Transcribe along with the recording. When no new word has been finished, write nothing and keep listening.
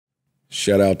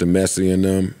Shout out to Messi and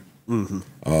them.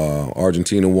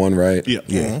 Argentina won, right? Yeah. Of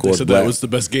They course, said that was the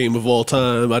best game of all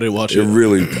time. I didn't watch it. It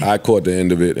really, I caught the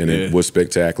end of it, and it was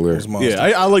spectacular.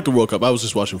 I like the World Cup. I was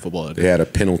just watching football. They had a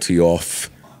penalty off.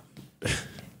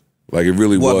 Like, it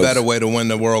really was. What better way to win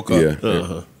the World Cup?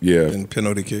 Than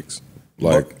penalty kicks.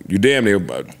 Like, you damn near,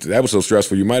 that was so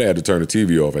stressful, you might have had to turn the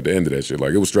TV off at the end of that shit.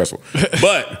 Like, it was stressful.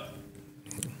 But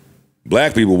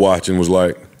black people watching was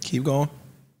like, keep going.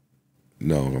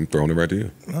 No, I'm throwing it right to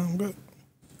you. No, I'm good.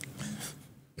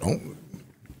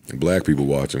 And black people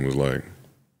watching was like,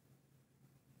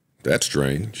 that's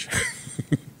strange.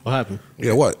 What happened?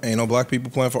 Yeah, what? Ain't no black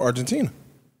people playing for Argentina.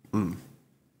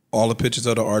 All the pictures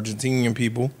of the Argentinian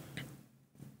people,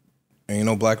 ain't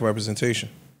no black representation.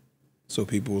 So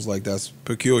people was like, that's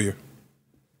peculiar.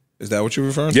 Is that what you're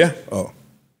referring to? Yeah. Oh.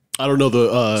 I don't know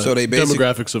the so they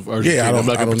demographics of Argentina. I'm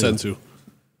not going to pretend to.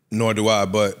 Nor do I,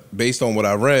 but based on what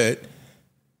I read,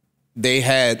 they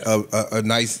had a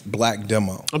nice black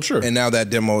demo. I'm sure. And now that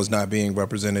demo is not being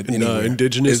represented anywhere.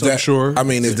 Indigenous, I'm sure. I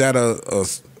mean, is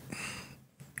that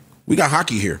we got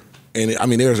hockey here. And I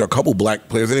mean, there's a couple black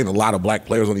players. There ain't a lot of black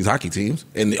players on these hockey teams.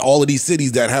 And all of these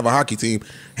cities that have a hockey team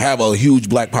have a huge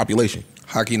black population.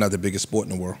 Hockey not the biggest sport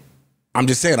in the world. I'm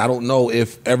just saying, I don't know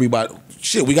if everybody...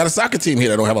 Shit, we got a soccer team here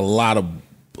that don't have a lot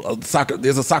of soccer.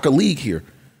 There's a soccer league here.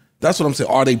 That's what I'm saying.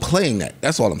 Are they playing that?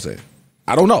 That's all I'm saying.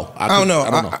 I don't know. I don't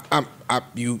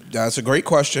know. That's a great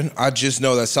question. I just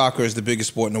know that soccer is the biggest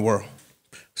sport in the world.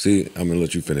 See, I'm going to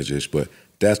let you finish this, but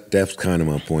that's kind of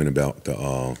my point about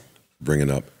the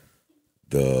bringing up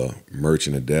the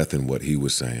Merchant of Death and what he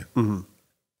was saying.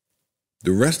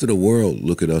 The rest of the world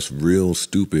look at us real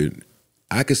stupid.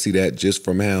 I could see that just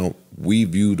from how we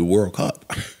view the World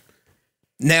Cup.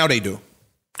 Now they do.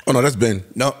 Oh, no, that's been...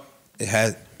 No, it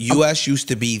has... U.S. used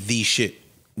to be the shit.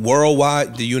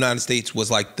 Worldwide, the United States was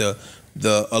like the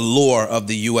allure of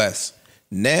the U.S.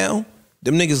 Now,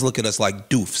 them niggas look at us like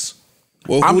doofs.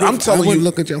 Well, I'm telling you,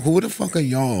 look at you. Who the fuck are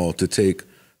y'all to take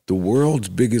the world's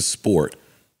biggest sport,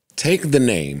 take the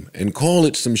name, and call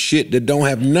it some shit that don't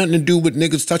have nothing to do with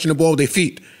niggas touching the ball with their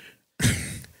feet?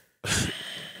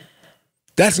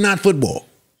 That's not football.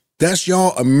 That's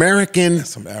y'all American.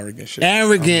 That's some arrogant shit.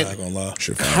 Arrogant, I'm not gonna lie.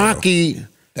 cocky.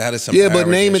 That is some but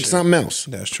name it shit. something else.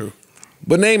 That's true.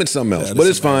 But name it something else. But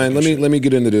it's fine. Let me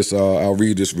get into this. I'll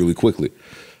read this really quickly.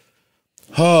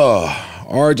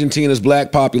 Argentina's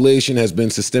black population has been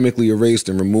systemically erased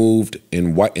and removed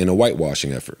in a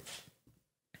whitewashing effort.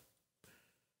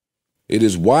 It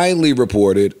is widely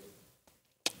reported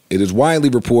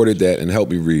that, and help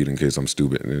me read in case I'm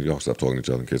stupid, and y'all stop talking to each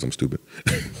other in case I'm stupid.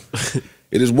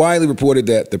 It is widely reported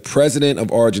that the president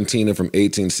of Argentina from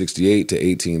 1868 to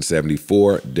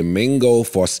 1874, Domingo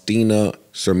Faustino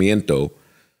Sarmiento,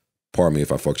 pardon me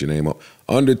if I fucked your name up,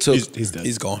 undertook...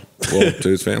 He's gone. Well, to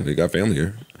his family. He got family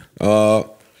here.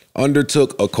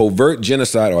 Undertook a covert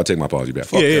genocide. Oh, I take my apology back.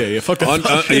 Fuck that. Fuck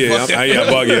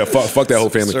that. Fuck that whole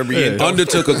family.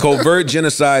 Undertook a covert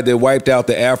genocide that wiped out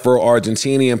the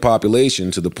Afro-Argentinian population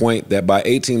to the point that by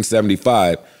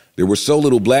 1875, there were so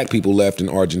little black people left in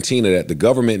Argentina that the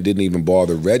government didn't even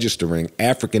bother registering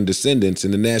African descendants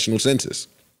in the national census.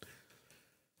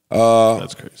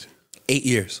 That's crazy. 8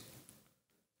 years.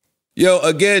 Yo,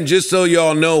 again, just so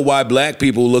y'all know why black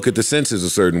people look at the census a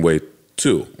certain way,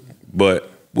 too. But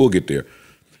we'll get there.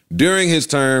 During his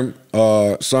term,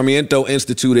 Sarmiento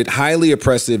instituted highly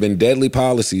oppressive and deadly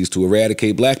policies to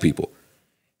eradicate black people.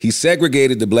 He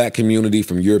segregated the black community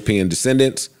from European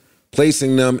descendants,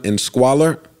 placing them in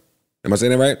squalor. Am I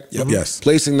saying that right? Yep. Yes.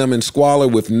 Placing them in squalor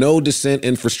with no decent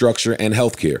infrastructure and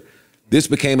health care. This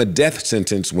became a death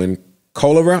sentence when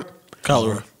cholera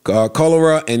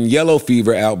and yellow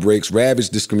fever outbreaks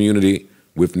ravaged this community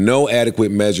with no adequate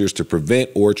measures to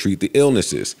prevent or treat the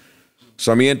illnesses.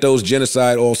 Sarmiento's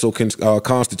genocide also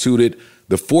constituted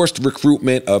the forced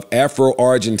recruitment of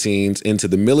Afro-Argentines into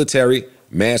the military,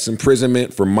 mass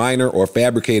imprisonment for minor or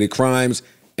fabricated crimes,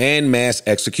 and mass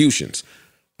executions.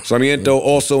 Sarmiento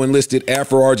also enlisted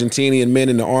Afro-Argentinian men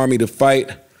in the army to fight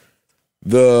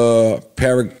the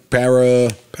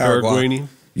Paraguayan.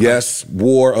 Yes,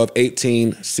 War of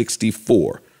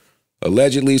 1864.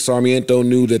 Allegedly, Sarmiento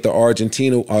knew that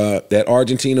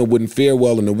Argentina wouldn't fare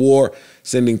well in the war,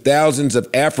 sending thousands of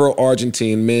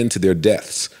Afro-Argentine men to their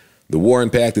deaths. The war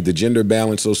impacted the gender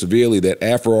balance so severely that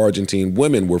Afro-Argentine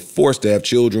women were forced to have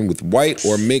children with white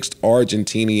or mixed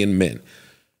Argentinian men.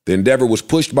 The endeavor was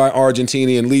pushed by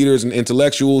Argentinian leaders and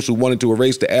intellectuals who wanted to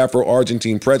erase the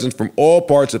Afro-Argentine presence from all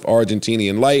parts of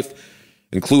Argentinian life,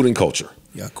 including culture.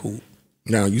 Yeah, cool.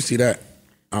 Now, you see that?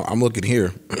 I'm looking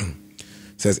here. It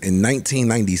says in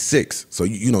 1996, so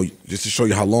you know, just to show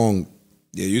you how long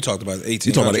Yeah, you talked about 1800s.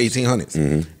 You talking about the 1800s.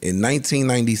 In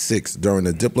 1996, during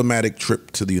a diplomatic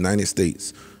trip to the United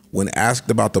States, when asked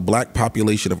about the black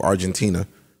population of Argentina,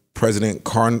 President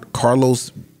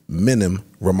Carlos Menem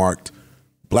remarked,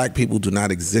 "Black people do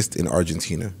not exist in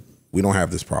Argentina. We don't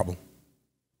have this problem."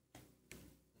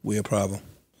 We a problem.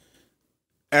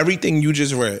 Everything you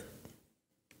just read,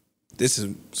 this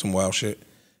is some wild shit.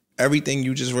 Everything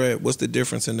you just read, what's the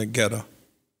difference in the ghetto?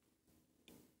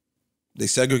 They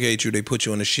segregate you, they put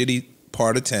you in a shitty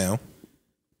part of town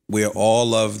where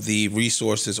all of the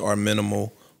resources are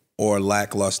minimal or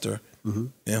lackluster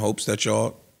in hopes that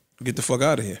y'all get the fuck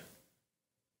out of here.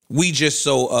 We just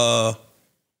so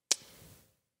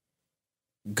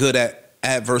good at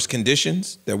adverse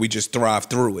conditions that we just thrive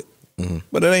through it.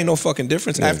 But it ain't no fucking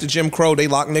difference. Yeah. After Jim Crow, they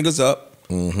locked niggas up,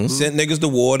 sent niggas to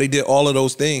war. They did all of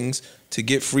those things to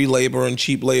get free labor and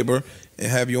cheap labor and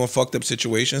have you in fucked up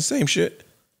situations. Same shit.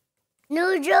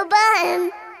 New Joe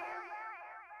Budden.